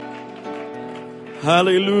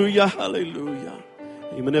Hallelujah, hallelujah.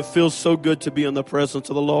 Amen. It feels so good to be in the presence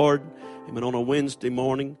of the Lord. Amen. On a Wednesday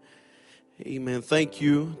morning. Amen. Thank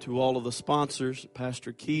you to all of the sponsors,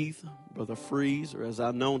 Pastor Keith, Brother Freeze, or as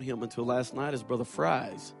I've known him until last night, as Brother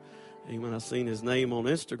Fries. Amen. I seen his name on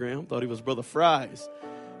Instagram, thought he was Brother Fries.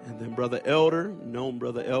 And then Brother Elder, known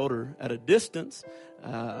Brother Elder at a distance.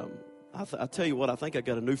 I tell you what, I think I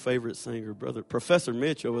got a new favorite singer, Brother Professor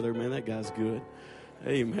Mitch over there. Man, that guy's good.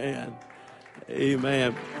 Amen.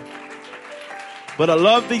 Amen. But I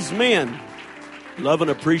love these men. Love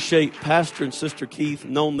and appreciate Pastor and Sister Keith.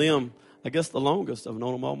 Known them, I guess, the longest. I've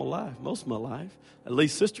known them all my life, most of my life. At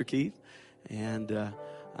least Sister Keith. And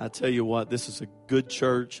I tell you what, this is a good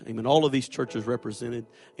church. Amen. All of these churches represented.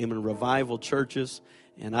 Amen. Revival churches.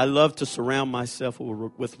 And I love to surround myself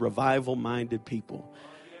with revival-minded people.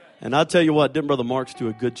 And I tell you what, didn't Brother Marks do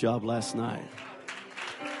a good job last night?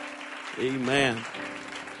 Amen.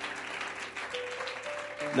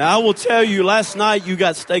 Now, I will tell you, last night you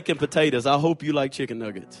got steak and potatoes. I hope you like chicken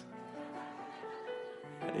nuggets.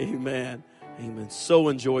 Amen. Amen. So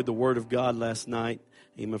enjoyed the Word of God last night.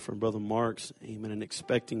 Amen. From Brother Marks. Amen. And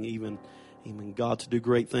expecting even, amen, God to do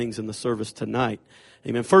great things in the service tonight.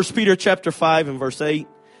 Amen. 1 Peter chapter 5 and verse 8.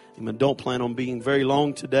 Amen. Don't plan on being very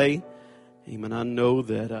long today. Amen. I know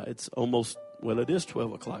that it's almost, well, it is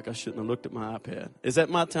 12 o'clock. I shouldn't have looked at my iPad. Is that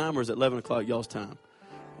my time or is it 11 o'clock y'all's time?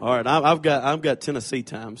 All right, I've got Tennessee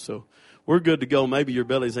time, so we're good to go. Maybe your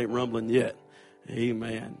bellies ain't rumbling yet.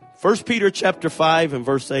 Amen. 1 Peter chapter 5 and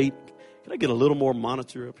verse 8. Can I get a little more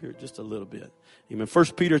monitor up here? Just a little bit. Amen. 1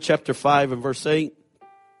 Peter chapter 5 and verse 8.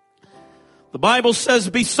 The Bible says,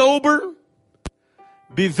 be sober,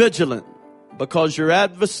 be vigilant, because your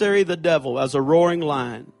adversary the devil, as a roaring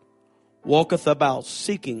lion, walketh about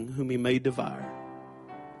seeking whom he may devour.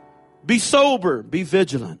 Be sober, be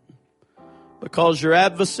vigilant. Because your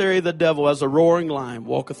adversary, the devil, as a roaring lion,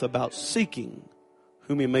 walketh about seeking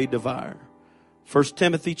whom he may devour. 1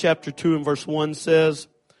 Timothy chapter 2 and verse 1 says,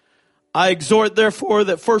 I exhort therefore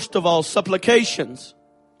that first of all supplications,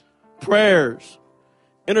 prayers,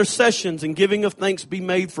 intercessions, and giving of thanks be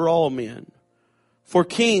made for all men, for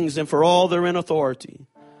kings and for all their in authority,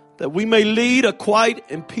 that we may lead a quiet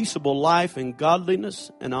and peaceable life in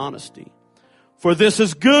godliness and honesty. For this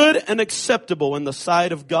is good and acceptable in the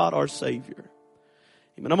sight of God our Savior.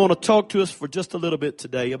 Amen. I'm going to talk to us for just a little bit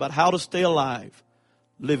today about how to stay alive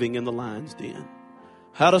living in the lion's den.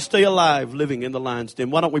 How to stay alive living in the lion's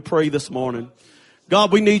den. Why don't we pray this morning?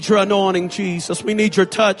 God, we need your anointing, Jesus. We need your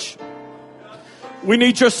touch. We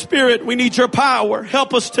need your spirit. We need your power.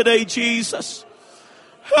 Help us today, Jesus.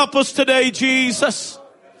 Help us today, Jesus.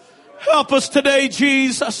 Help us today,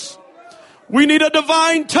 Jesus. We need a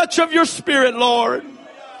divine touch of your spirit, Lord.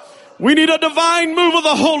 We need a divine move of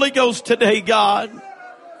the Holy Ghost today, God.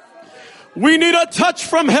 We need a touch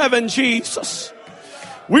from heaven, Jesus.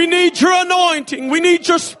 We need your anointing. We need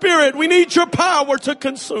your spirit. We need your power to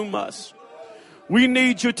consume us. We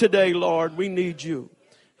need you today, Lord. We need you.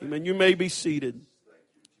 Amen. You may be seated.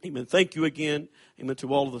 Amen. Thank you again. Amen.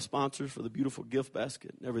 To all of the sponsors for the beautiful gift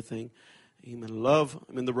basket and everything. Amen. Love.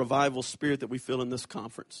 Amen. The revival spirit that we feel in this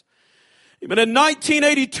conference. Amen. In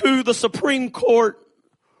 1982, the Supreme Court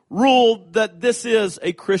ruled that this is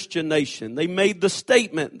a Christian nation. They made the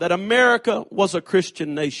statement that America was a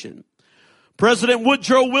Christian nation. President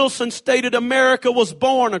Woodrow Wilson stated America was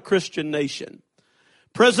born a Christian nation.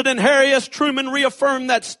 President Harry S. Truman reaffirmed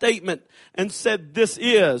that statement and said this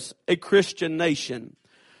is a Christian nation.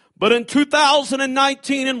 But in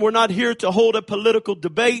 2019, and we're not here to hold a political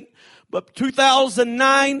debate, but in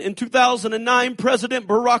 2009, President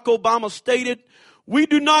Barack Obama stated, we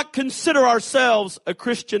do not consider ourselves a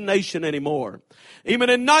Christian nation anymore.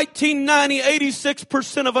 Even in 1990,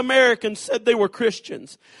 86% of Americans said they were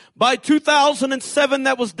Christians. By 2007,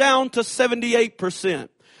 that was down to 78%.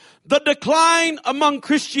 The decline among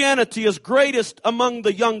Christianity is greatest among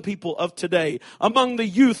the young people of today, among the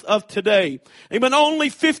youth of today. Amen.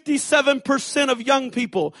 Only 57% of young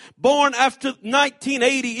people born after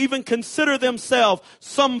 1980 even consider themselves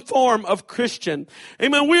some form of Christian.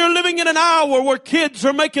 Amen. We are living in an hour where kids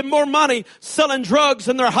are making more money selling drugs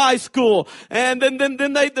in their high school and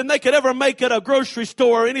than they could ever make at a grocery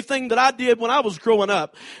store or anything that I did when I was growing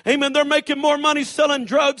up. Amen. They're making more money selling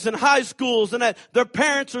drugs in high schools and that their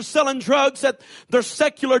parents are selling drugs at their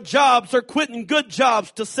secular jobs. They're quitting good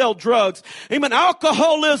jobs to sell drugs. Amen.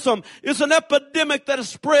 Alcoholism is an epidemic that is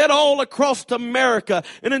spread all across America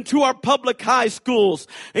and into our public high schools.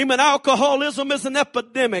 Amen. Alcoholism is an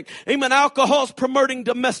epidemic. Amen. Alcohol is promoting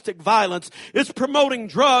domestic violence. It's promoting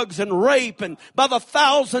drugs and rape and by the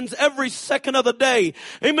thousands every second of the day.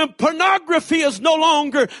 Amen. Pornography is no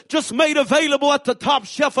longer just made available at the top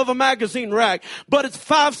shelf of a magazine rack, but it's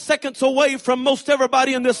 5 seconds away from most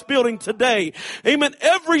everybody in this building today. Amen.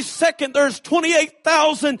 Every second there's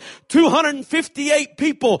 28,258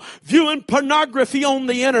 people viewing pornography on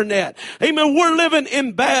the internet. Amen. We're living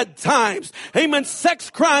in bad times. Amen. Sex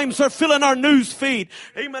crimes are filling our news feed.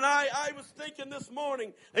 Amen. I was thinking this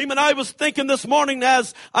morning. Amen. I was thinking this morning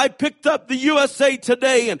as I picked up the USA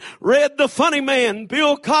Today and read the funny man,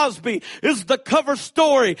 Bill Cosby, is the cover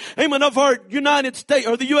story. Amen. Of our United States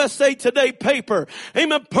or the USA Today paper.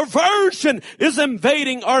 Amen. Perversion is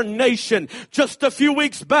invading our nation. Just a few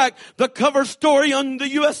weeks back, the cover story on the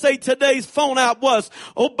USA Today's phone app was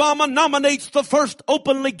Obama nominates the first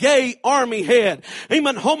openly gay army head.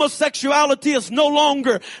 Amen. Homosexuality is no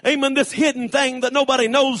longer, amen, this hidden thing that nobody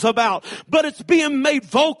knows about, but it's being made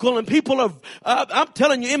vocal, and people are, I'm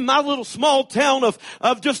telling you, in my little small town of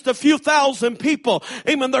just a few thousand people,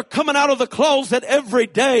 amen, they're coming out of the closet every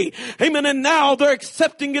day. Amen. And now they're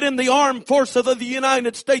accepting it in the armed forces of the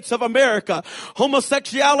United States of America.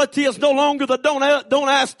 Homosexuality is no longer the don't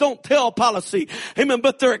ask, don't tell policy. Amen.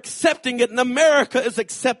 But they're accepting it, and America is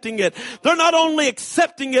accepting it. They're not only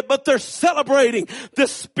accepting it, but they're celebrating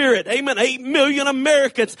this spirit. Amen. 8 million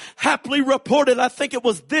Americans happily reported, I think it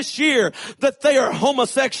was this year, that they are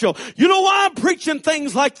homosexual. You know why I'm preaching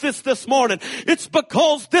things like this morning? It's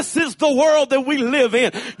because this is the world that we live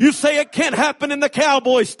in. You say it can't happen in the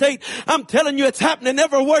cowboy state. I'm telling you, it's happening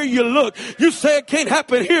everywhere you look. You say it can't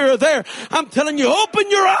happen here or there. I'm telling you, open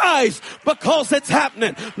your eyes, because it's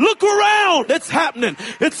happening. Look around. It's happening.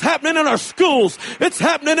 It's happening in our schools. It's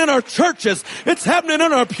happening in our churches. It's happening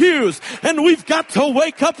in our pews. And we've got to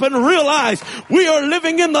wake up and realize we are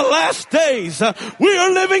living in the last days. We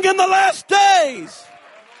are living in the last days.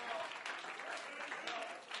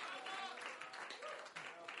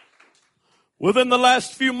 Within the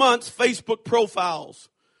last few months, Facebook profiles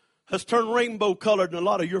has turned rainbow colored in a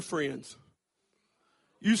lot of your friends.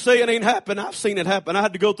 You say it ain't happened. I've seen it happen. I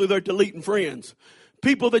had to go through there deleting friends.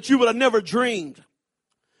 People that you would have never dreamed.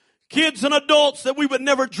 Kids and adults that we would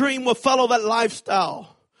never dream will follow that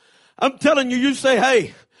lifestyle. I'm telling you, you say,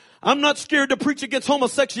 hey, I'm not scared to preach against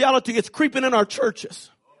homosexuality. It's creeping in our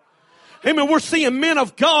churches. Amen. We're seeing men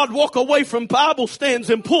of God walk away from Bible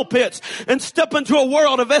stands and pulpits and step into a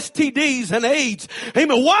world of STDs and AIDS.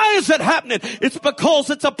 Amen. Why is it happening? It's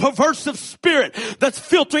because it's a perversive spirit that's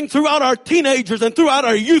filtering throughout our teenagers and throughout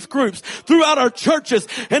our youth groups, throughout our churches.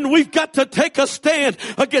 And we've got to take a stand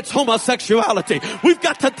against homosexuality. We've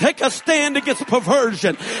got to take a stand against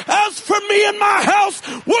perversion. As for me and my house,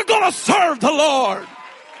 we're going to serve the Lord.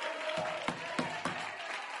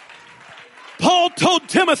 Paul told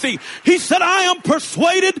Timothy, he said, I am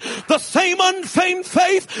persuaded the same unfeigned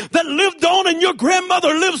faith that lived on in your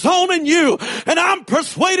grandmother lives on in you. And I'm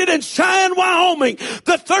persuaded in Cheyenne, Wyoming,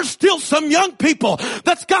 that there's still some young people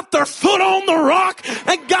that's got their foot on the rock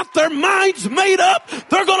and got their minds made up.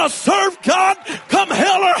 They're going to serve God come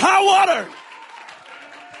hell or high water.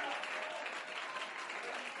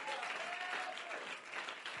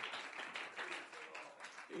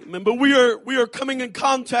 Remember, we are coming in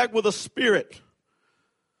contact with a spirit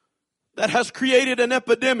that has created an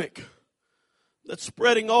epidemic that's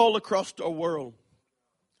spreading all across our world.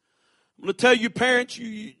 I'm going to tell you, parents,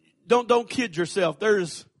 you don't kid yourself.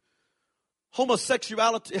 There's homosexual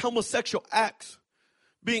acts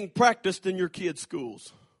being practiced in your kids'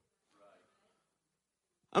 schools.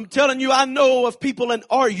 I'm telling you, I know of people in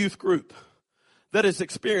our youth group that has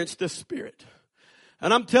experienced this spirit.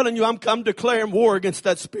 And I'm telling you, I'm declaring war against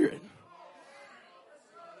that spirit.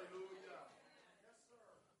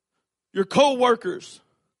 Your co-workers,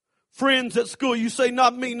 friends at school, you say,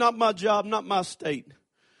 not me, not my job, not my state.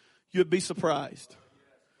 You'd be surprised.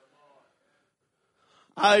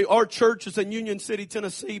 Our church is in Union City,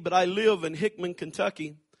 Tennessee, but I live in Hickman,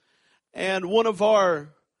 Kentucky. And one of our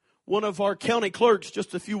county clerks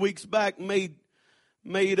just a few weeks back made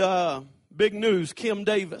big news, Kim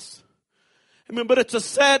Davis. I mean, but it's a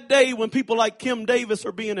sad day when people like Kim Davis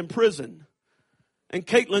are being imprisoned and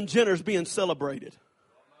Caitlyn Jenner's being celebrated.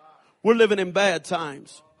 We're living in bad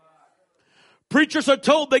times. Preachers are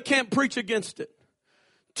told they can't preach against it.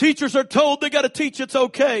 Teachers are told they got to teach it's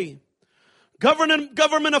okay.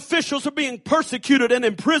 Government officials are being persecuted and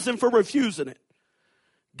imprisoned for refusing it.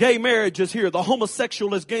 Gay marriage is here. The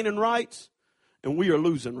homosexual is gaining rights, and we are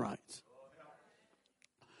losing rights.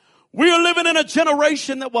 We are living in a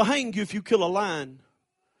generation that will hang you if you kill a lion,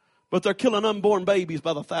 but they're killing unborn babies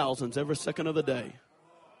by the thousands every second of the day.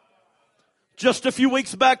 Just a few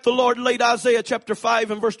weeks back, the Lord laid Isaiah chapter 5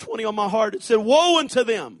 and verse 20 on my heart. It said, woe unto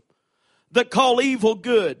them that call evil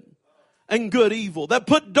good and good evil, that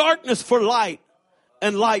put darkness for light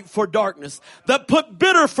and light for darkness, that put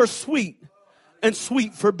bitter for sweet and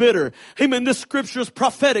sweet for bitter. Amen. This scripture is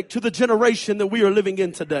prophetic to the generation that we are living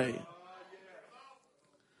in today.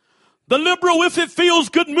 The liberal, if it feels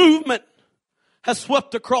good movement has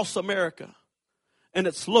swept across America, and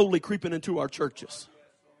it's slowly creeping into our churches.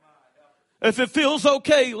 If it feels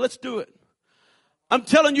okay, let's do it. I'm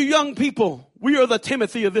telling you, young people, we are the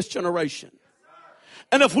Timothy of this generation.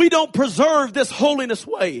 And if we don't preserve this holiness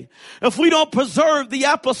way, if we don't preserve the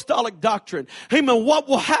apostolic doctrine, amen, what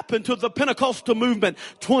will happen to the Pentecostal movement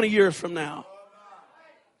 20 years from now?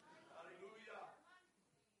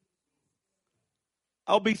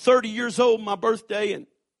 I'll be 30 years old, my birthday, and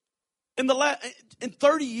in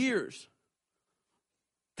 30 years,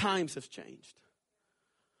 times have changed.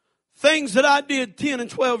 Things that I did 10 and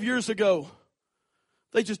 12 years ago,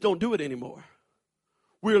 they just don't do it anymore.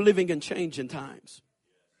 We're living in changing times.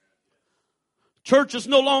 Church is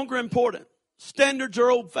no longer important. Standards are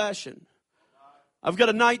old-fashioned. I've got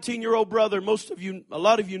a 19-year-old brother. A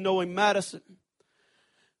lot of you know him, Madison.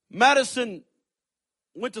 Madison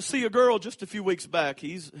went to see a girl just a few weeks back.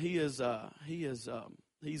 He's got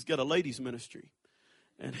a ladies ministry,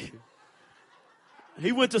 and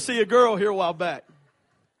he went to see a girl here a while back.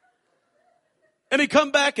 And he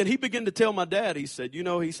come back and he began to tell my dad. He said,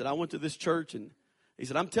 I went to this church, and he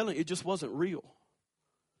said, I'm telling you, it just wasn't real.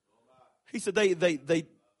 He said they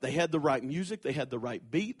had the right music, they had the right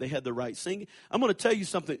beat, they had the right singing. I'm going to tell you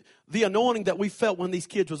something. The anointing that we felt when these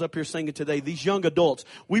kids was up here singing today, these young adults,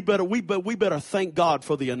 we better thank God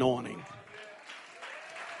for the anointing.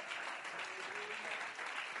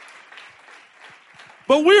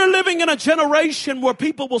 But we're living in a generation where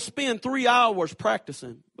people will spend 3 hours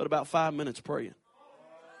practicing, but about 5 minutes praying.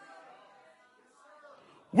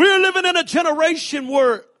 We're living in a generation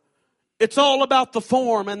where it's all about the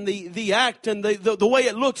form and the act and the way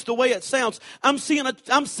it looks, the way it sounds. I'm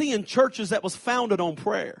seeing churches that was founded on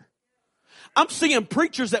prayer. I'm seeing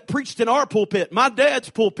preachers that preached in our pulpit, my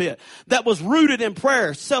dad's pulpit, that was rooted in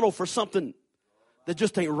prayer, settle for something that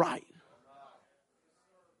just ain't right.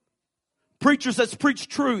 Preachers that's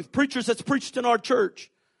preached truth, preachers that's preached in our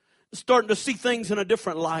church, starting to see things in a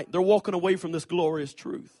different light. They're walking away from this glorious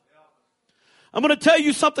truth. I'm going to tell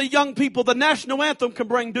you something, young people. The national anthem can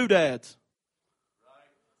bring doodads.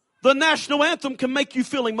 The national anthem can make you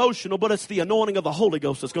feel emotional, but it's the anointing of the Holy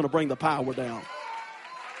Ghost that's going to bring the power down.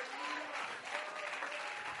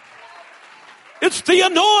 It's the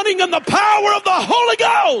anointing and the power of the Holy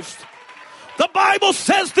Ghost. The Bible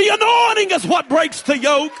says the anointing is what breaks the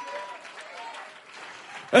yoke.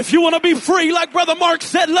 If you want to be free, like Brother Mark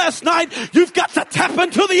said last night, you've got to tap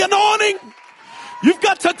into the anointing. You've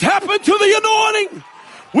got to tap into the anointing.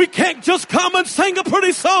 We can't just come and sing a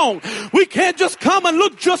pretty song. We can't just come and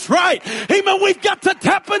look just right. Amen. We've got to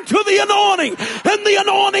tap into the anointing. And the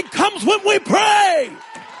anointing comes when we pray.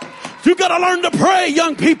 You've got to learn to pray,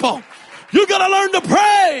 young people. You've got to learn to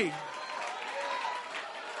pray.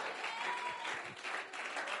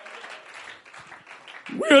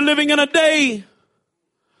 We're living in a day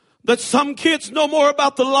that some kids know more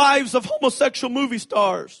about the lives of homosexual movie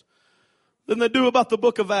stars than they do about the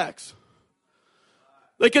book of Acts.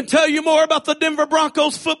 They can tell you more about the Denver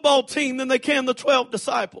Broncos football team than they can the 12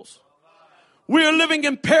 disciples. We are living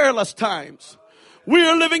in perilous times. We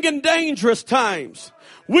are living in dangerous times.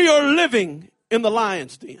 We are living in the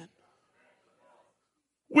lion's den.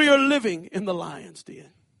 We are living in the lion's den.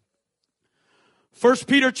 1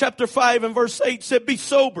 Peter chapter 5 and verse 8 said, be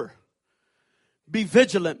sober, be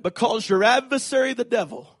vigilant, because your adversary the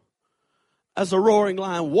devil, as a roaring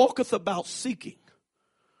lion, walketh about seeking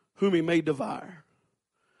whom he may devour.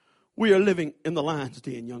 We are living in the lion's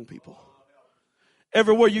den, young people.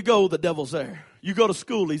 Everywhere you go, the devil's there. You go to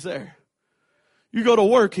school, he's there. You go to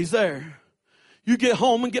work, he's there. You get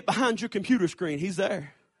home and get behind your computer screen, he's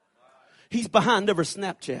there. He's behind every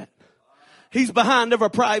Snapchat. He's behind every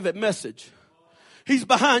private message. He's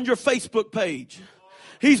behind your Facebook page.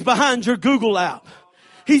 He's behind your Google app.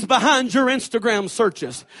 He's behind your Instagram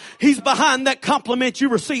searches. He's behind that compliment you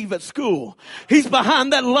receive at school. He's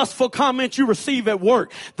behind that lustful comment you receive at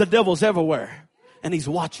work. The devil's everywhere. And he's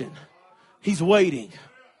watching. He's waiting.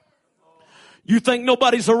 You think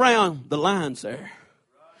nobody's around? The lion's there.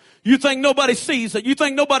 You think nobody sees it. You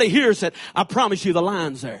think nobody hears it. I promise you the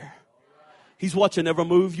lion's there. He's watching every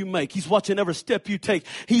move you make. He's watching every step you take.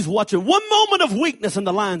 He's watching one moment of weakness and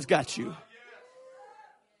the lion's got you.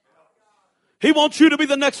 He wants you to be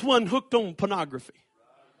the next one hooked on pornography.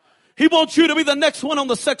 He wants you to be the next one on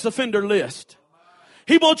the sex offender list.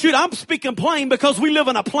 He wants you to, I'm speaking plain because we live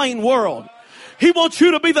in a plain world. He wants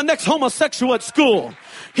you to be the next homosexual at school.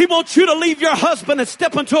 He wants you to leave your husband and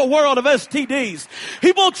step into a world of STDs.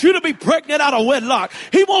 He wants you to be pregnant out of wedlock.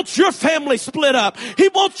 He wants your family split up. He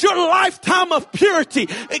wants your lifetime of purity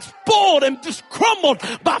spoiled and just crumbled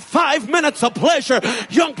by 5 minutes of pleasure.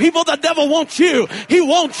 Young people, the devil wants you. He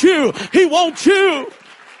wants you. He wants you.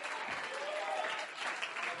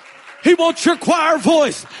 He wants your choir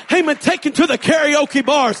voice. Amen. Taken to the karaoke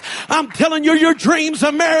bars. I'm telling you, your dreams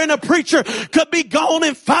of marrying a preacher could be gone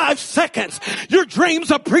in 5 seconds. Your dreams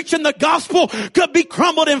of preaching the gospel could be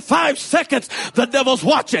crumbled in 5 seconds. The devil's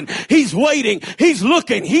watching. He's waiting. He's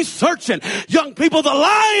looking. He's searching. Young people, the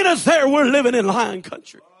lion is there. We're living in lion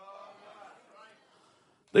country.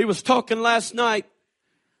 They was talking last night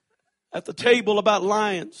at the table about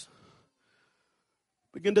lions.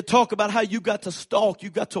 Begin to talk about how you got to stalk. You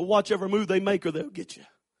got to watch every move they make or they'll get you.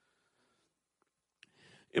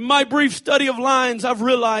 In my brief study of lions, I've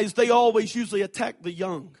realized they always usually attack the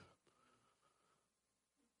young,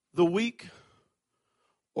 the weak,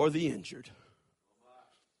 or the injured.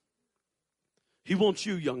 He wants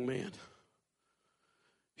you, young man.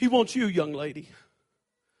 He wants you, young lady.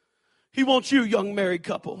 He wants you, young married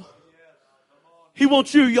couple. He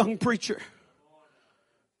wants you, young preacher.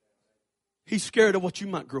 He's scared of what you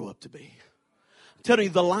might grow up to be. I'm telling you,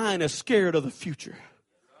 the lion is scared of the future.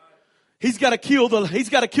 He's got to kill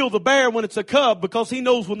the bear when it's a cub because he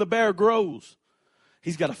knows when the bear grows,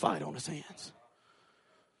 he's got a fight on his hands.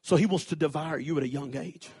 So he wants to devour you at a young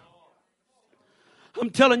age. I'm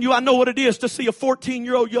telling you, I know what it is to see a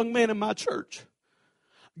 14-year-old young man in my church.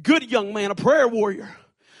 Good young man, a prayer warrior.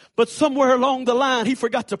 But somewhere along the line, he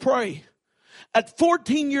forgot to pray. At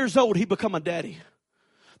 14 years old, he became a daddy.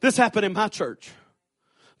 This happened in my church.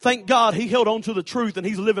 Thank God he held on to the truth and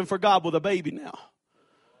he's living for God with a baby now.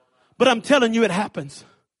 But I'm telling you, it happens.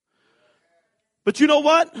 But you know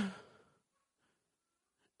what?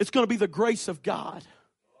 It's going to be the grace of God.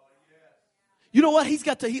 You know what?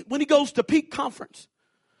 When he goes to peak conference,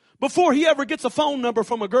 before he ever gets a phone number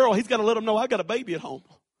from a girl, he's got to let them know, I got a baby at home.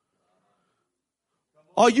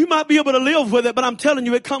 Oh, you might be able to live with it, but I'm telling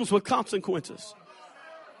you, it comes with consequences.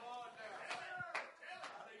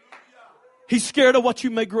 He's scared of what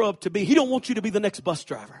you may grow up to be. He don't want you to be the next bus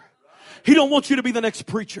driver. He don't want you to be the next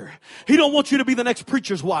preacher. He don't want you to be the next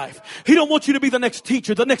preacher's wife. He don't want you to be the next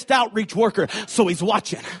teacher, the next outreach worker. So he's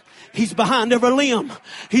watching. He's behind every limb.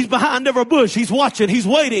 He's behind every bush. He's watching. He's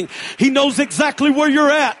waiting. He knows exactly where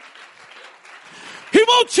you're at. He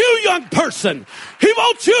wants you, young person. He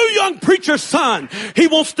wants you, young preacher's son. He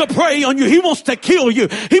wants to prey on you. He wants to kill you.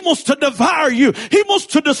 He wants to devour you. He wants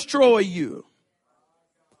to destroy you.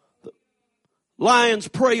 Lions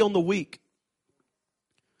prey on the weak.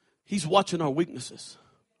 He's watching our weaknesses.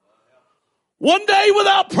 One day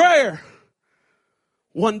without prayer.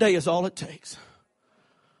 One day is all it takes.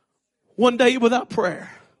 One day without prayer.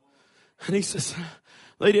 And he says,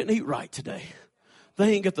 they didn't eat right today.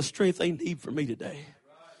 They ain't got the strength they need for me today.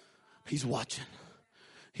 He's watching.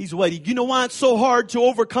 He's waiting. You know why it's so hard to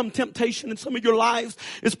overcome temptation in some of your lives?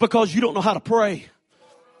 It's because you don't know how to pray.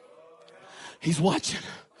 He's watching.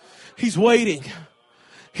 He's waiting.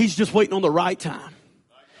 He's just waiting on the right time.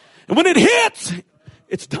 And when it hits,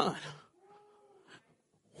 it's done.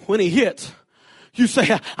 When he hits, you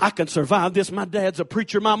say, I can survive this. My dad's a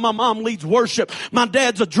preacher. My mom leads worship. My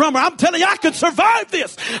dad's a drummer. I'm telling you, I can survive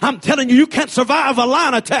this. I'm telling you, you can't survive a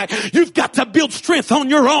lion attack. You've got to build strength on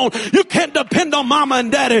your own. You can't depend on mama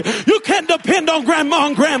and daddy. You can't depend on grandma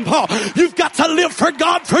and grandpa. You've got to live for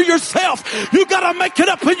God for yourself. You got to make it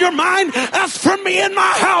up in your mind. As for me and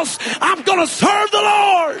my house, I'm going to serve the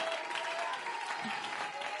Lord.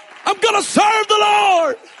 I'm going to serve the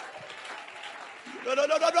Lord.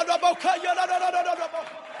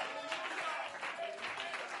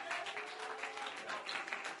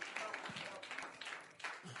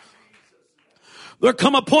 There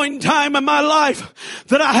come a point in time in my life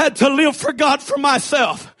that I had to live for God for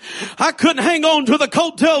myself. I couldn't hang on to the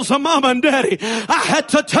coattails of mama and daddy. I had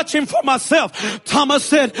to touch him for myself. Thomas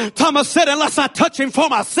said, unless I touch him for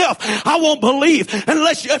myself, I won't believe.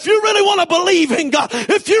 If you really want to believe in God,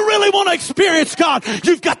 if you really want to experience God,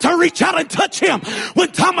 you've got to reach out and touch him.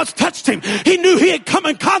 When Thomas touched him, he knew he had come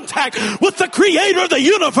in contact with the creator of the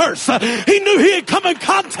universe. He knew he had come in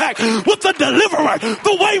contact with the deliverer,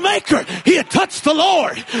 the way maker. He had touched the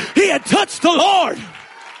Lord. He had touched the Lord.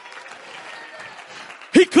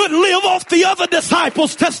 He couldn't live off the other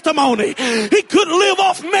disciples' testimony. He couldn't live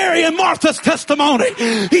off Mary and Martha's testimony.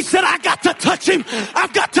 He said, I got to touch him.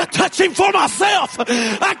 I've got to touch him for myself.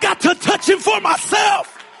 I got to touch him for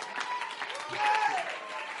myself.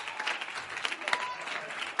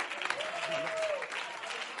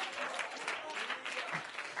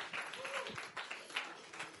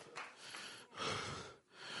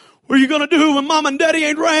 What are you going to do when mom and daddy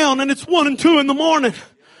ain't around and it's 1 and 2 in the morning?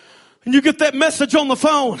 And you get that message on the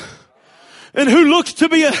phone. And who looks to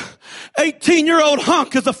be a 18-year-old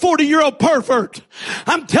hunk is a 40-year-old pervert.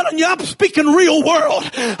 I'm telling you, I'm speaking real world.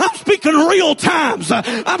 I'm speaking real times.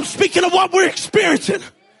 I'm speaking of what we're experiencing.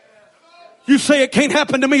 You say it can't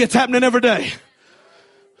happen to me. It's happening every day.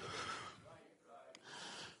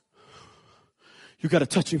 You got to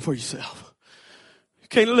touch him for yourself. You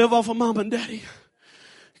can't live off of mom and daddy.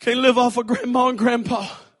 You can't live off of grandma and grandpa.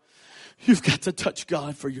 You've got to touch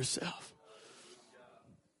God for yourself.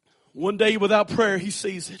 One day without prayer, he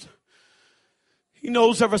sees it. He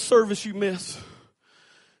knows every service you miss.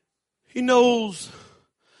 He knows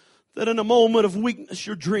that in a moment of weakness,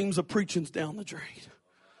 your dreams of preaching's down the drain.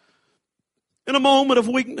 In a moment of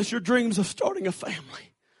weakness, your dreams of starting a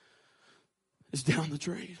family is down the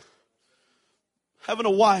drain. Having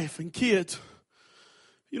a wife and kids.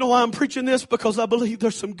 You know why I'm preaching this? Because I believe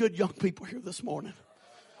there's some good young people here this morning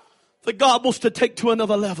that God wants to take to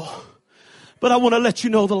another level. But I want to let you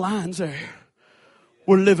know the lion's there.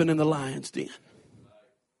 We're living in the lion's den.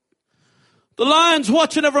 The lion's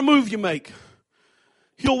watching every move you make.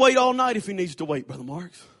 He'll wait all night if he needs to wait, Brother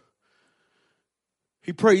Marks.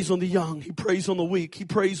 He preys on the young. He preys on the weak. He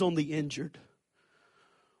preys on the injured.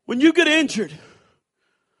 When you get injured,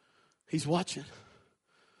 he's watching.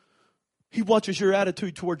 He watches your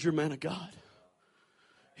attitude towards your man of God.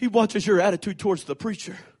 He watches your attitude towards the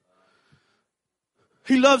preacher.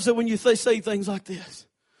 He loves it when you say things like this.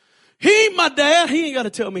 He ain't my dad. He ain't got to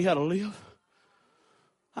tell me how to live.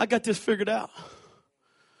 I got this figured out.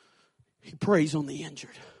 He preys on the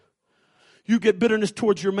injured. You get bitterness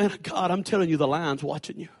towards your man of God, I'm telling you, the lion's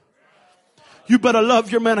watching you. You better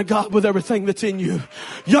love your man of God with everything that's in you.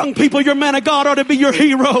 Young people, your man of God ought to be your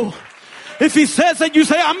hero. If he says that, you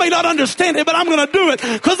say, I may not understand it, but I'm going to do it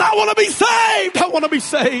because I want to be saved. I want to be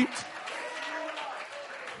saved.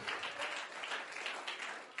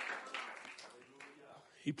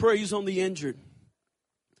 He preys on the injured.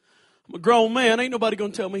 I'm a grown man. Ain't nobody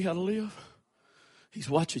going to tell me how to live. He's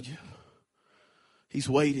watching you. He's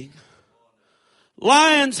waiting.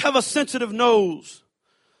 Lions have a sensitive nose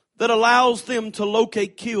that allows them to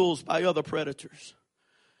locate kills by other predators.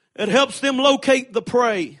 It helps them locate the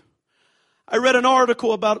prey. I read an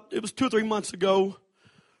article it was 2 or 3 months ago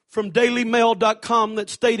from dailymail.com that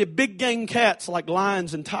stated big game cats like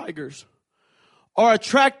lions and tigers are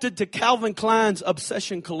attracted to Calvin Klein's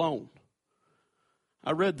Obsession cologne.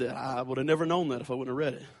 I read that. I would have never known that if I wouldn't have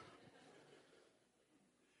read it.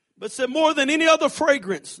 But said more than any other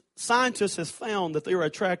fragrance, scientists have found that they are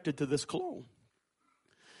attracted to this cologne.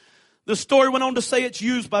 The story went on to say it's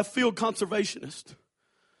used by field conservationists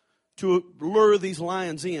to lure these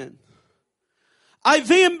lions in.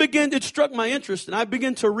 It struck my interest, and I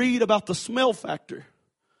began to read about the smell factor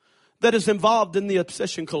that is involved in the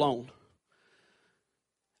Obsession cologne.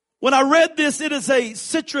 When I read this, it is a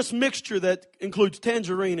citrus mixture that includes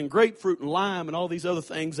tangerine and grapefruit and lime and all these other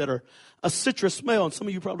things that are a citrus smell. And some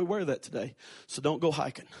of you probably wear that today, so don't go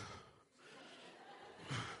hiking.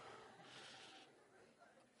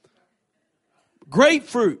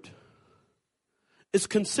 Grapefruit is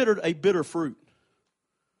considered a bitter fruit.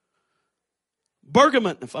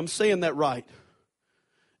 Bergamot, if I'm saying that right,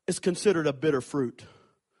 is considered a bitter fruit.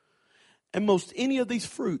 And most any of these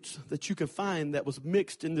fruits that you can find that was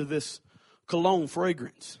mixed into this cologne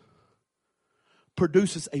fragrance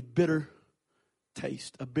produces a bitter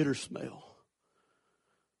taste, a bitter smell.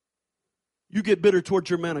 You get bitter towards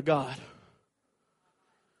your man of God.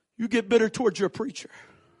 You get bitter towards your preacher.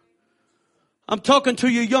 I'm talking to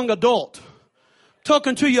you, young adult.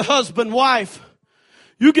 Talking to your husband, wife.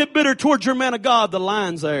 You get bitter towards your man of God, the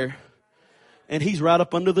lion's there. And he's right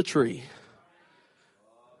up under the tree.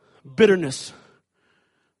 Bitterness.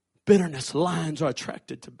 Lions are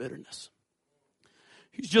attracted to bitterness.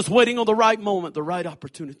 He's just waiting on the right moment, the right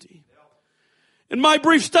opportunity. In my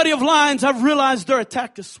brief study of lions, I've realized their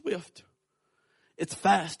attack is swift. It's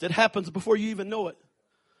fast. It happens before you even know it.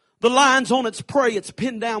 The lion's on its prey. It's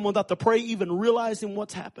pinned down without the prey even realizing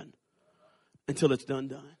what's happened until it's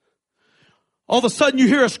done. All of a sudden you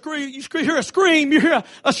hear a scream, you hear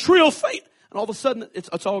a shrill faint, and all of a sudden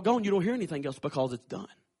it's all gone. You don't hear anything else because it's done.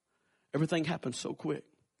 Everything happens so quick.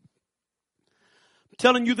 I'm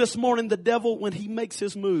telling you this morning, the devil, when he makes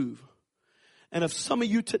his move, and if some of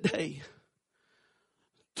you today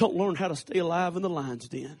don't learn how to stay alive in the lion's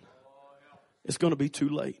den, it's going to be too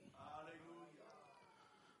late.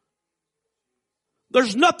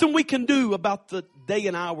 There's nothing we can do about the day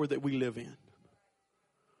and hour that we live in.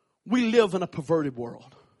 We live in a perverted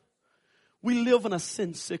world. We live in a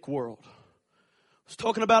sin-sick world. I was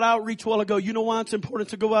talking about outreach a while ago. You know why it's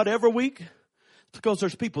important to go out every week? It's because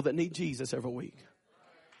there's people that need Jesus every week.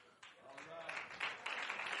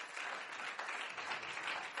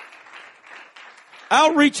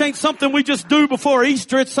 Outreach ain't something we just do before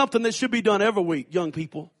Easter. It's something that should be done every week, young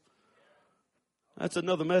people. That's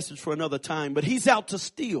another message for another time. But he's out to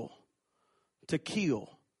steal, to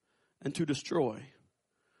kill, and to destroy.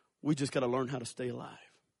 We just got to learn how to stay alive.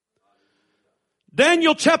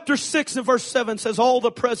 Daniel chapter 6 and verse 7 says, all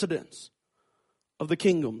the presidents of the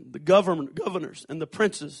kingdom, the governors and the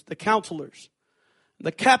princes, the counselors,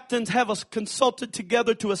 the captains have us consulted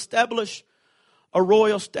together to establish a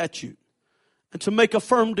royal statute and to make a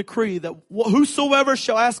firm decree that whosoever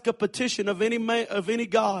shall ask a petition of any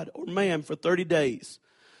god or man for 30 days,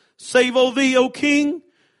 save, O thee, O king,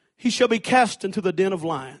 he shall be cast into the den of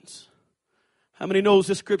lions. How many knows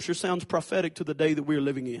this scripture sounds prophetic to the day that we're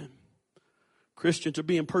living in? Christians are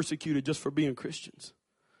being persecuted just for being Christians.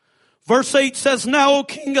 Verse 8 says, now, O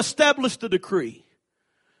king, establish the decree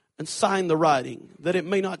and sign the writing, that it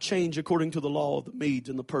may not change according to the law of the Medes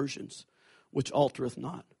and the Persians, which altereth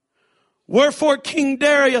not. Wherefore King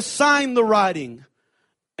Darius signed the writing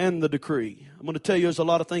and the decree. I'm going to tell you there's a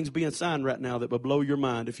lot of things being signed right now that would blow your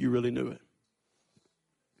mind if you really knew it.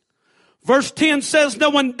 Verse 10 says,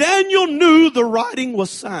 now when Daniel knew the writing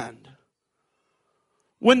was signed,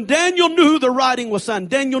 Daniel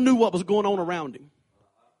knew what was going on around him.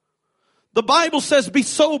 The Bible says, be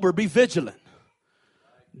sober, be vigilant.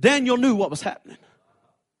 Daniel knew what was happening.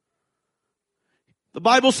 The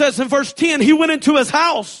Bible says in verse 10, he went into his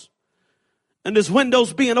house, and his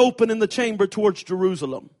windows being open in the chamber towards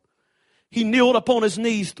Jerusalem, he kneeled upon his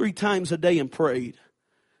knees 3 times a day and prayed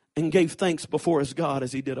and gave thanks before his God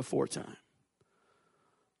as he did aforetime.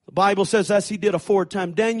 The Bible says as he did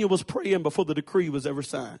aforetime, Daniel was praying before the decree was ever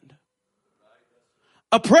signed.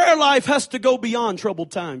 A prayer life has to go beyond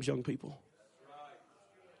troubled times, young people.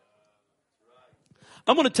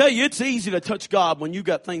 I'm going to tell you, it's easy to touch God when you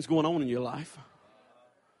got things going on in your life.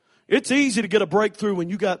 It's easy to get a breakthrough when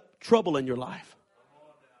you got trouble in your life.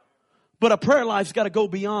 But a prayer life's got to go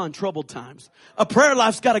beyond troubled times. A prayer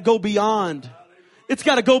life's got to go beyond. It's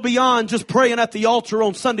got to go beyond just praying at the altar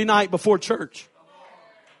on Sunday night before church.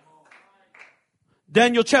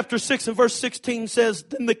 Daniel chapter 6 and verse 16 says,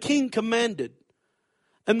 then the king commanded,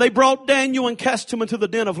 and they brought Daniel and cast him into the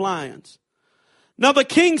den of lions. Now the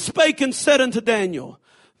king spake and said unto Daniel,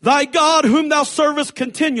 thy God whom thou servest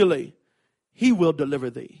continually, he will deliver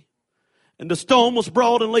thee. And the stone was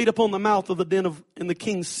brought and laid upon the mouth of the den and the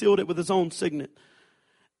king sealed it with his own signet,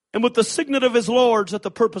 and with the signet of his lords, that the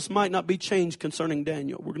purpose might not be changed concerning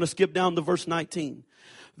Daniel. We're going to skip down to verse 19.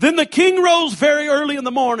 Then the king rose very early in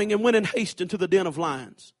the morning and went in haste into the den of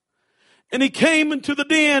lions. And he came into the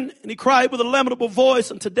den, and he cried with a lamentable voice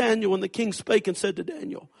unto Daniel. And the king spake and said to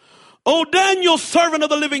Daniel, O Daniel, servant of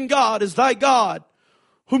the living God, is thy God,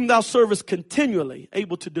 whom thou servest continually,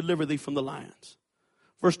 able to deliver thee from the lions.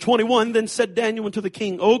 Verse 21, then said Daniel unto the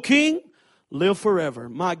king, O king, live forever.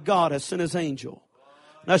 My God has sent his angel,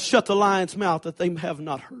 and has shut the lion's mouth, that they have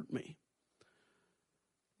not hurt me.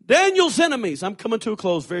 Daniel's enemies, I'm coming to a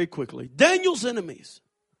close very quickly. Daniel's enemies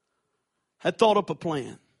had thought up a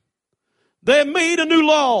plan. They had made a new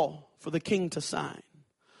law for the king to sign.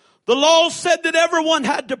 The law said that everyone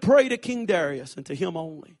had to pray to King Darius and to him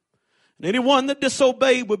only. And anyone that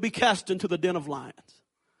disobeyed would be cast into the den of lions.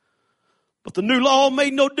 But the new law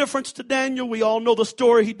made no difference to Daniel. We all know the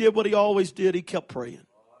story. He did what he always did. He kept praying.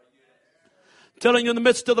 I'm telling you, in the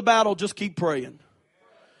midst of the battle, just keep praying. In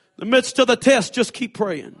the midst of the test, just keep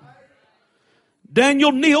praying.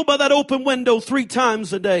 Daniel kneeled by that open window 3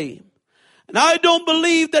 times a day. And I don't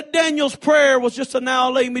believe that Daniel's prayer was just a now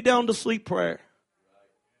lay me down to sleep prayer.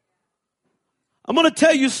 I'm going to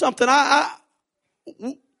tell you something. I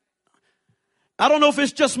don't know if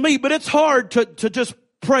it's just me, but it's hard to just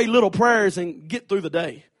pray little prayers and get through the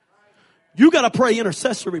day. You got to pray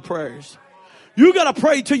intercessory prayers. You got to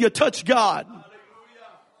pray till you touch God.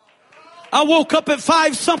 I woke up at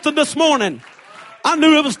 5 something this morning. I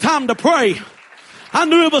knew it was time to pray. I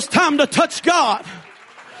knew it was time to touch God.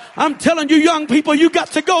 I'm telling you, young people, you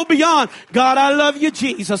got to go beyond. God, I love you,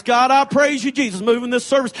 Jesus. God, I praise you, Jesus. Moving this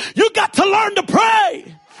service. You got to learn to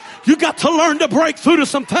pray. You got to learn to break through to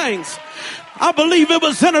some things. I believe it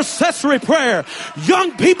was intercessory prayer.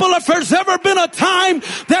 Young people, if there's ever been a time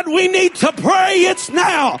that we need to pray, it's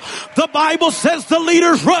now. The Bible says the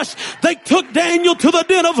leaders rushed. They took Daniel to the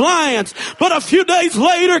den of lions. But a few days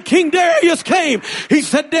later, King Darius came. He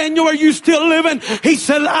said, Daniel, are you still living? He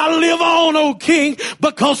said, I live on, O king,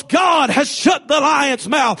 because God has shut the lion's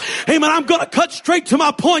mouth. Amen. I'm going to cut straight to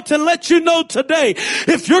my point and let you know today,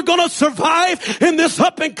 if you're going to survive in this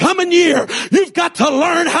up and coming year, you've got to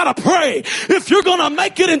learn how to pray. If you're going to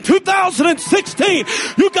make it in 2016,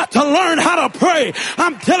 you got to learn how to pray.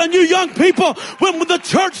 I'm telling you, young people, when the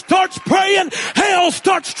church starts praying, hell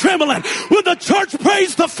starts trembling. When the church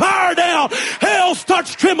prays the fire down, hell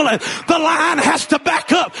starts trembling. The lion has to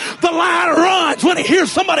back up. The lion runs when he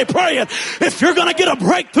hears somebody praying. If you're going to get a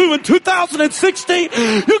breakthrough in 2016,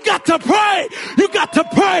 you got to pray. You got to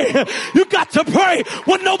pray. You got to pray.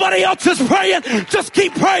 When nobody else is praying, just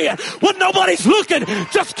keep praying. When nobody's looking,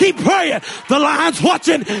 just keep praying. The lion's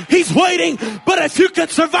watching. He's waiting. But if you can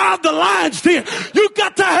survive the lion's den, you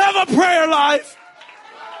got to have a prayer life.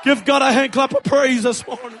 Give God a hand clap of praise this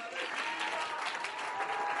morning.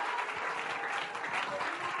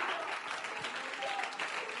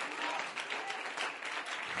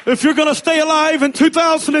 If you're going to stay alive in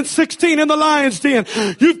 2016 in the lion's den,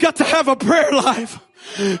 you've got to have a prayer life.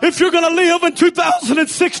 If you're going to live in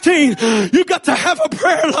 2016, you got to have a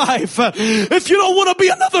prayer life. If you don't want to be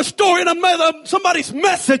another story in somebody's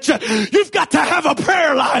message, you've got to have a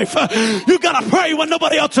prayer life. You got to pray when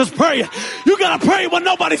nobody else is praying. You got to pray when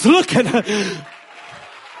nobody's looking.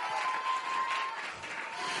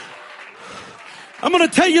 I'm going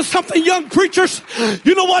to tell you something, young preachers.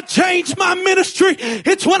 You know what changed my ministry?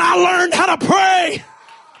 It's when I learned how to pray.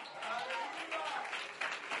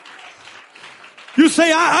 You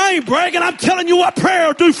say, I ain't bragging. I'm telling you what prayer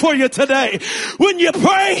will do for you today. When you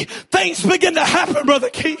pray, things begin to happen, Brother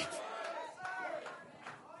Keith.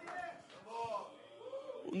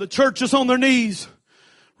 When the church is on their knees,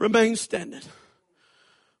 remain standing.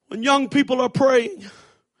 When young people are praying,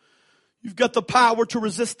 you've got the power to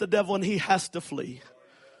resist the devil and he has to flee.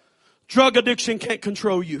 Drug addiction can't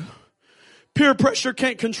control you. Peer pressure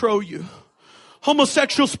can't control you.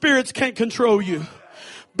 Homosexual spirits can't control you.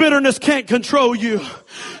 Bitterness can't control you.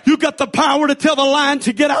 You got the power to tell the lion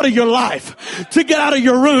to get out of your life, to get out of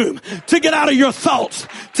your room, to get out of your thoughts,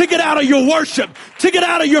 to get out of your worship, to get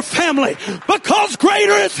out of your family. Because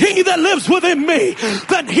greater is he that lives within me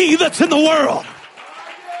than he that's in the world.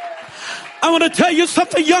 I want to tell you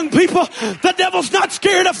something, young people. The devil's not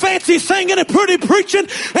scared of fancy singing and pretty preaching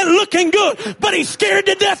and looking good, but he's scared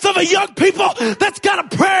to death of a young people that's got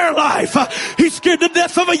a prayer life. He's scared to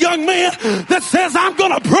death of a young man that says, I'm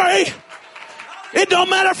going to pray. It don't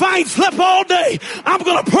matter if I ain't slept all day. I'm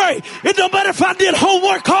going to pray. It don't matter if I did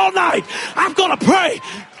homework all night. I'm going to pray.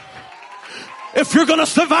 If you're going to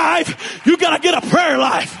survive, you got to get a prayer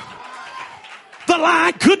life. The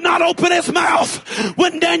lion could not open his mouth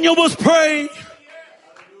when Daniel was praying.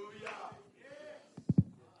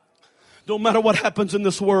 Don't matter what happens in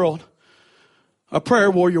this world, a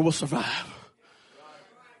prayer warrior will survive.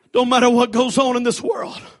 Don't matter what goes on in this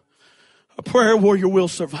world, a prayer warrior will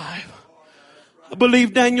survive. I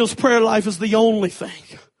believe Daniel's prayer life is the only thing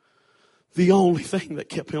that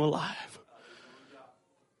kept him alive.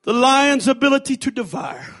 The lion's ability to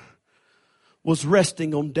devour was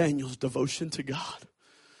resting on Daniel's devotion to God.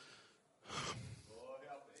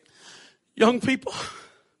 Young people,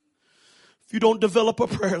 if you don't develop a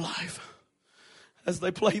prayer life, as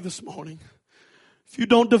they play this morning, if you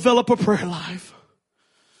don't develop a prayer life,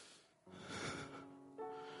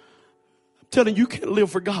 I'm telling you, you can't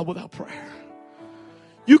live for God without prayer.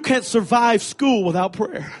 You can't survive school without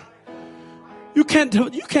prayer. You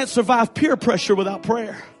can't survive peer pressure without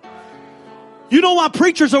prayer. You know why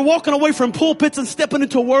preachers are walking away from pulpits and stepping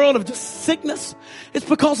into a world of just sickness? It's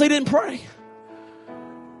because they didn't pray.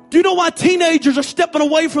 Do you know why teenagers are stepping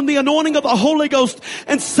away from the anointing of the Holy Ghost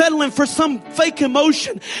and settling for some fake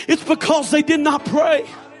emotion? It's because they did not pray.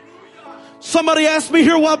 Somebody asked me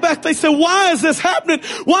here a while back, they said, why is this happening?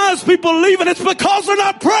 Why is people leaving? It's because they're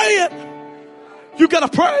not praying. You gotta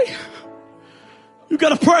pray. You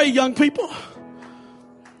gotta pray, young people.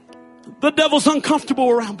 The devil's uncomfortable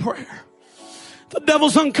around prayer. The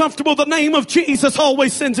devil's uncomfortable. The name of Jesus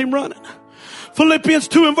always sends him running. Philippians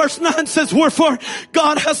 2 and verse 9 says, wherefore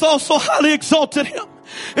God has also highly exalted him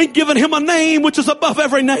and given him a name which is above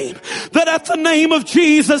every name, that at the name of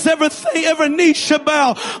Jesus every knee shall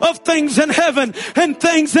bow, of things in heaven and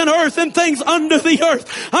things in earth and things under the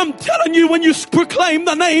earth. I'm telling you, when you proclaim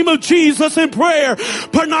the name of Jesus in prayer,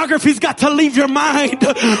 pornography's got to leave your mind.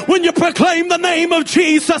 When you proclaim the name of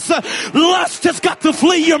Jesus, lust has got to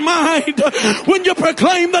flee your mind. When you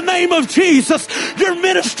proclaim the name of Jesus, your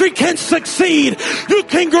ministry can succeed. You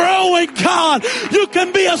can grow in God. You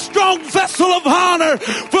can be a strong vessel of honor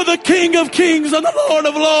for the King of Kings and the Lord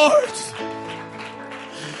of Lords.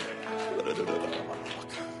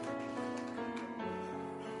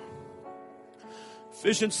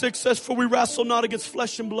 Ephesians 6 says, for we wrestle not against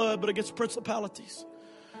flesh and blood, but against principalities,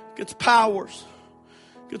 against powers,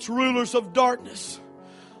 against rulers of darkness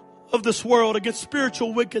of this world, against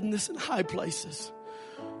spiritual wickedness in high places.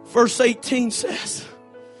 Verse 18 says,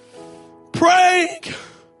 praying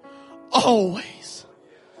always,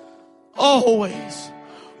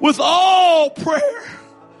 with all prayer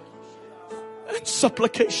and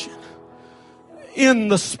supplication in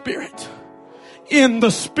the Spirit.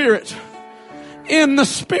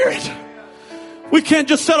 We can't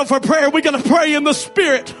just settle for prayer. We got to pray in the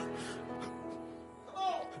Spirit.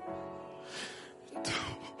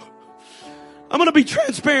 I'm going to be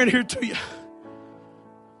transparent here to you.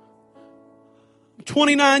 I'm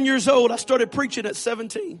 29 years old. I started preaching at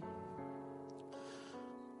 17.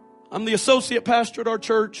 I'm the associate pastor at our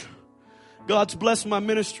church. God's blessed my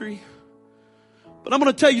ministry. But I'm going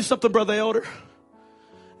to tell you something, Brother Elder.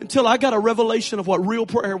 Until I got a revelation of what real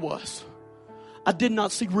prayer was, I did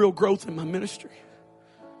not see real growth in my ministry.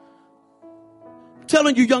 I'm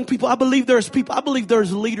telling you, young people, I believe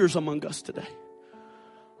there's leaders among us today.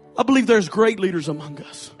 I believe there's great leaders among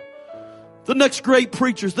us. The next great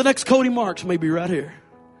preachers, the next Cody Marks may be right here.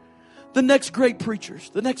 The next great preachers,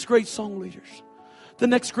 the next great song leaders, the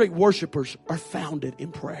next great worshipers are founded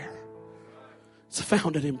in prayer. It's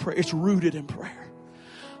founded in prayer. It's rooted in prayer.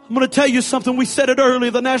 I'm going to tell you something. We said it earlier.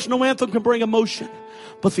 The national anthem can bring emotion,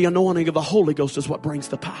 but the anointing of the Holy Ghost is what brings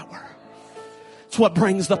the power. It's what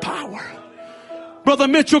brings the power. Brother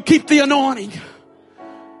Mitchell, keep the anointing.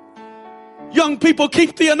 Young people,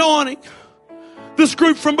 keep the anointing. This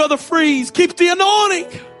group from Brother Freeze, keep the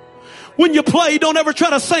anointing. When you play, don't ever try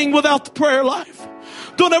to sing without the prayer life.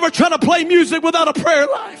 Don't ever try to play music without a prayer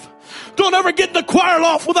life. Don't ever get in the choir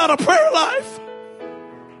loft without a prayer life.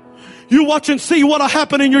 You watch and see what'll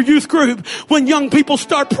happen in your youth group when young people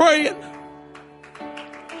start praying.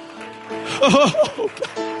 Oh,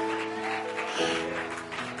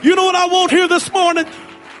 you know what I want here this morning?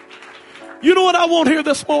 You know what I want here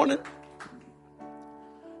this morning?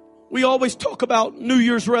 We always talk about New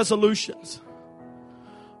Year's resolutions.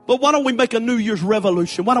 But why don't we make a New Year's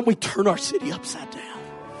revolution? Why don't we turn our city upside down?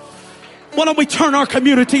 Why don't we turn our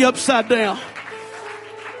community upside down?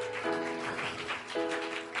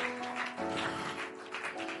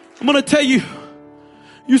 I'm going to tell you,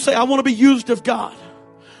 you say, I want to be used of God.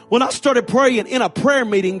 When I started praying in a prayer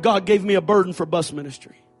meeting, God gave me a burden for bus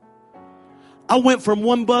ministry. I went from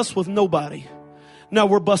one bus with nobody. Now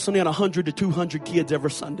we're busing in 100 to 200 kids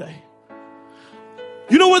every Sunday.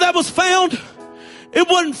 You know where that was found? It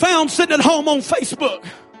wasn't found sitting at home on Facebook.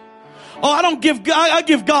 Oh, I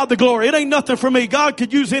give God the glory. It ain't nothing for me. God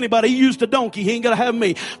could use anybody. He used a donkey. He ain't got to have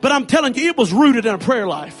me. But I'm telling you, it was rooted in a prayer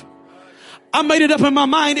life. I made it up in my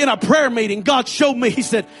mind in a prayer meeting. God showed me. He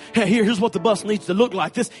said, hey, here's what the bus needs to look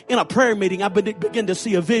like. This in a prayer meeting, I began to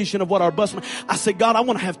see a vision of what our bus. I said, God, I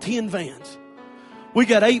want to have 10 vans. We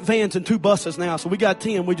got 8 vans and 2 buses now. So we got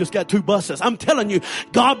 10. We just got 2 buses. I'm telling you,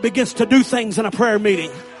 God begins to do things in a prayer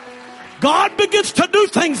meeting. God begins to do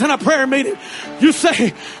things in a prayer meeting. You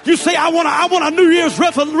say, I want a New Year's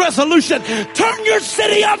resolution. Turn your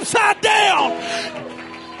city upside down.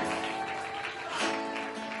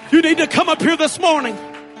 You need to come up here this morning.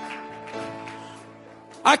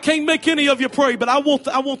 I can't make any of you pray, but I want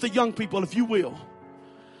the young people, if you will.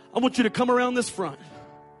 I want you to come around this front.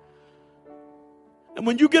 And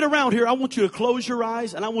when you get around here, I want you to close your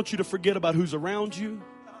eyes and I want you to forget about who's around you.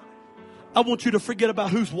 I want you to forget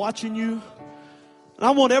about who's watching you. And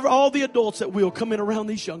I want all the adults that will come in around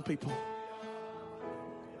these young people.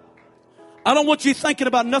 I don't want you thinking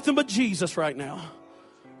about nothing but Jesus right now.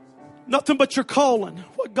 Nothing but your calling,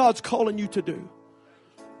 what God's calling you to do.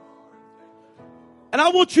 And I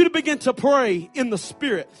want you to begin to pray in the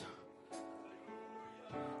Spirit.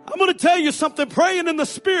 I'm going to tell you something. Praying in the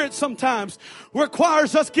Spirit sometimes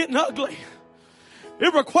requires us getting ugly.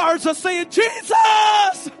 It requires us saying,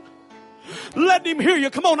 Jesus, Let him hear you.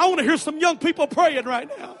 Come on, I want to hear some young people praying right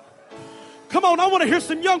now. Come on, I want to hear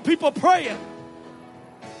some young people praying.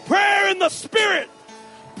 Prayer in the Spirit.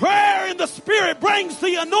 Prayer in the Spirit brings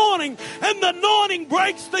the anointing, and the anointing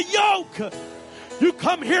breaks the yoke. You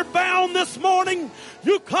come here bound this morning.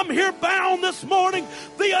 You come here bound this morning.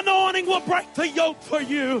 The anointing will break the yoke for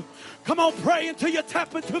you. Come on, pray until you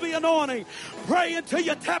tap into the anointing. Pray until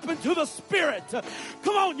you tap into the Spirit.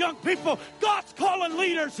 Come on, young people. God's calling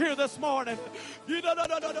leaders here this morning.